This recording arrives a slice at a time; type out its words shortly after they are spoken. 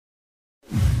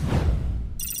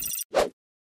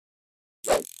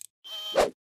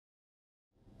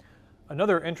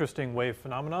Another interesting wave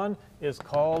phenomenon is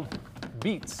called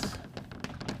beats.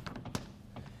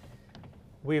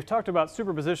 We've talked about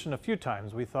superposition a few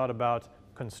times. We thought about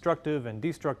constructive and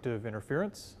destructive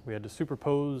interference. We had to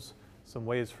superpose some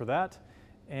waves for that.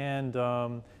 And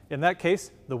in that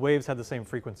case, the waves had the same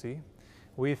frequency.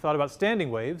 We thought about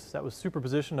standing waves. That was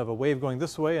superposition of a wave going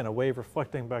this way and a wave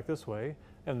reflecting back this way.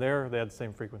 And there they had the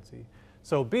same frequency.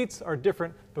 So beats are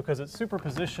different because it's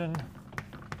superposition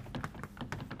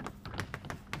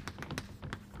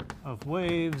of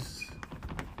waves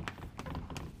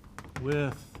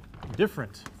with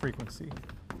different frequency.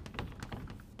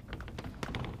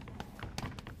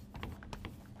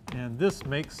 And this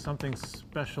makes something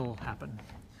special happen.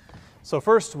 So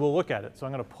first we'll look at it. So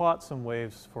I'm going to plot some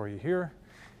waves for you here.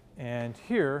 And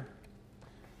here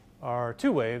are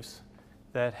two waves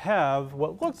that have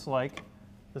what looks like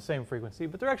the same frequency,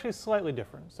 but they're actually slightly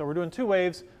different. So we're doing two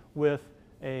waves with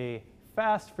a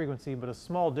fast frequency but a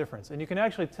small difference. And you can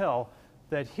actually tell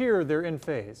that here they're in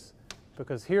phase,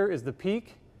 because here is the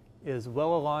peak is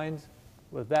well aligned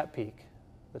with that peak.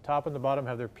 The top and the bottom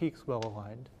have their peaks well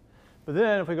aligned. But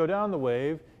then if we go down the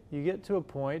wave, you get to a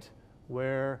point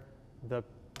where the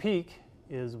peak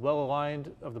is well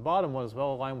aligned, of the bottom one is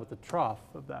well aligned with the trough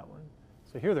of that one.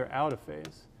 So here they're out of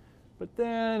phase. But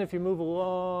then if you move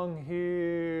along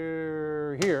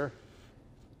here,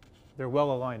 they're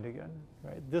well aligned again,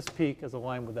 right? This peak is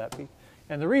aligned with that peak.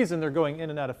 And the reason they're going in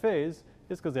and out of phase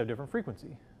is because they have different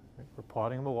frequency. Right? We're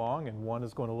plotting them along, and one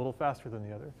is going a little faster than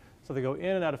the other. So they go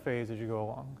in and out of phase as you go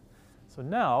along. So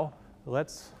now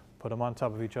let's put them on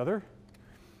top of each other.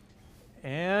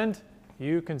 And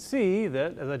you can see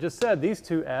that, as I just said, these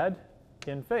two add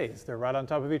in phase. They're right on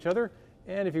top of each other.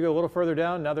 And if you go a little further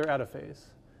down, now they're out of phase.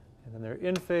 And then they're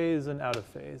in phase and out of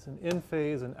phase, and in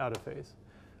phase and out of phase.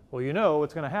 Well, you know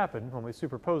what's going to happen when we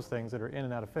superpose things that are in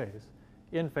and out of phase.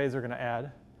 In phase, they're going to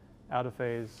add. Out of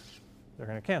phase, they're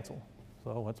going to cancel.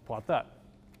 So let's plot that.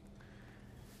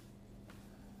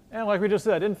 And like we just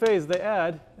said, in phase, they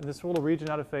add. In this little region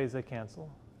out of phase, they cancel.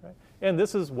 Right? And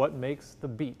this is what makes the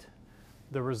beat.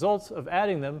 The results of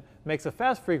adding them makes a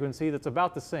fast frequency that's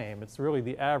about the same. It's really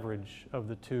the average of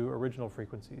the two original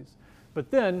frequencies. But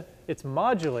then it's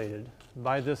modulated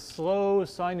by this slow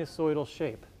sinusoidal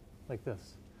shape, like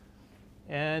this.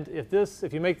 And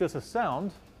if you make this a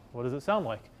sound, what does it sound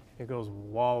like? It goes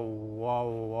wah, wah,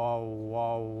 wah,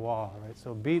 wah, wah, right?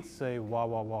 So beats say wah,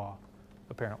 wah, wah,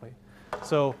 apparently.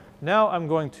 So now I'm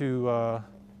going to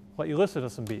let you listen to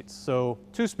some beats. So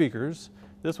two speakers.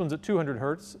 This one's at 200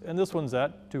 hertz, and this one's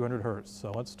at 200 hertz.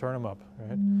 So let's turn them up,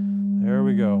 right? There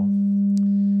we go.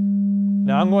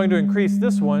 Now I'm going to increase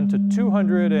this one to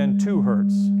 202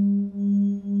 hertz.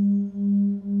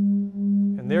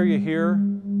 And there you hear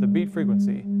the beat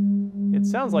frequency. It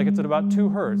sounds like it's at about 2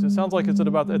 hertz. It sounds like it's at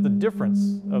the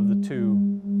difference of the two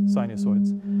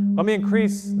sinusoids. Let me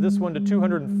increase this one to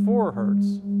 204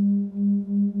 hertz.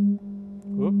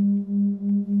 Whoop.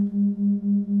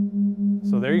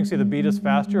 So there you can see the beat is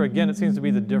faster. Again, it seems to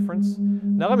be the difference.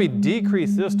 Now let me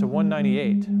decrease this to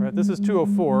 198. Right? This is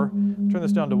 204. Turn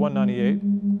this down to 198.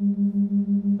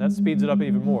 That speeds it up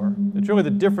even more. It's really the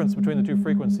difference between the two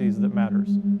frequencies that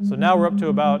matters. So now we're up to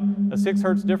about a 6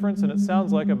 hertz difference, and it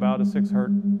sounds like about a 6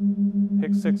 hertz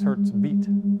beat.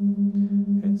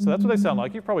 Okay, so that's what they sound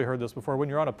like. You've probably heard this before. When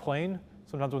you're on a plane,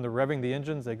 sometimes when they're revving the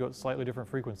engines, they go at slightly different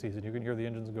frequencies, and you can hear the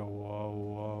engines go whoa,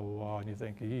 whoa, whoa, and you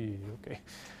think, ee, okay.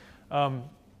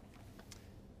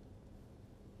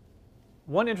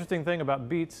 One interesting thing about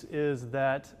beats is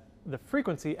that the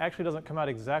frequency actually doesn't come out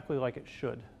exactly like it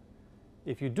should.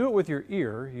 If you do it with your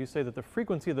ear, you say that the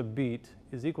frequency of the beat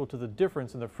is equal to the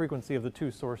difference in the frequency of the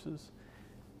two sources.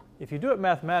 If you do it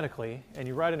mathematically and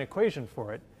you write an equation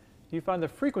for it, you find the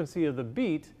frequency of the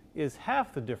beat is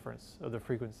half the difference of the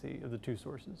frequency of the two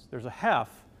sources. There's a half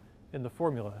in the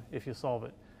formula if you solve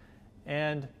it.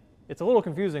 And it's a little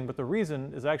confusing, but the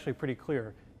reason is actually pretty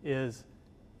clear, is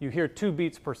you hear 2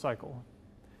 beats per cycle.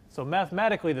 So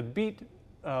mathematically, the beat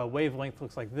wavelength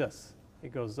looks like this.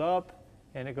 It goes up,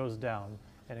 and it goes down,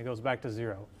 and it goes back to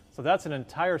 0. So that's an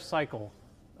entire cycle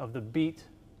of the beat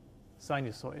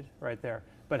sinusoid right there.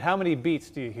 But how many beats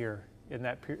do you hear in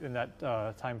that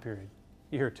time period?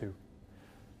 You hear 2.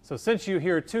 So since you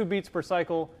hear 2 beats per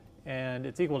cycle, and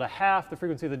it's equal to half the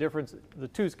frequency of the difference, the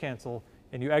 2's cancel,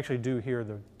 and you actually do hear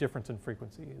the difference in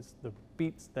frequency, is the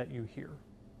beats that you hear.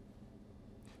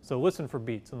 So listen for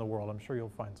beats in the world. I'm sure you'll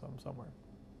find some somewhere.